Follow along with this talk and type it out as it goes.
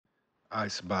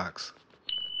Icebox.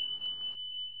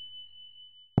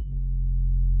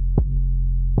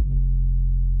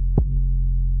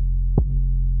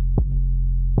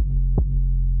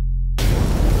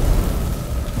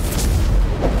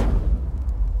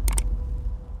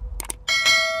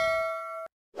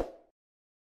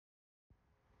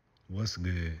 What's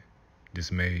good?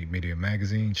 This Made Media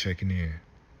Magazine checking in.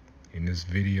 In this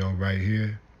video right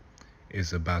here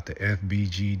is about the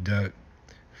FBG duck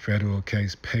federal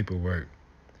case paperwork.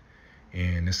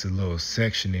 And it's a little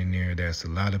section in there that's a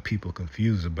lot of people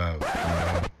confused about,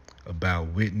 about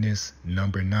witness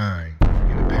number 9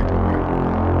 in the paperwork.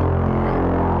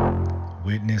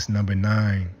 Witness number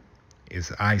 9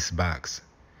 is Icebox.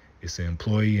 It's an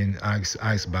employee in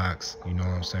Icebox, you know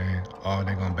what I'm saying? All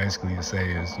they're gonna basically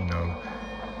say is,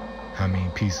 how many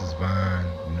pieces Vine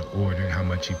ordered, how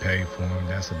much he paid for them.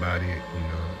 That's about it,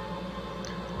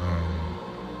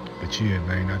 But yeah,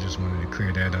 man, I just wanted to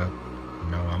clear that up.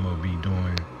 I'm gonna be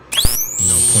doing,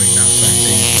 pointing out certain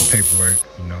things in the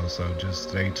paperwork, so just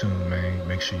stay tuned, man.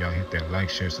 Make sure y'all hit that like,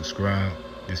 share, subscribe.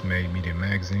 This Made Media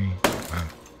Magazine. Wow.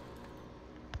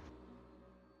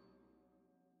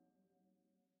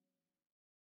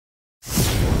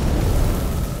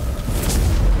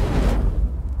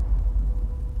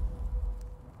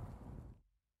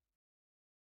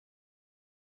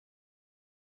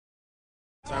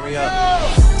 Turn me up.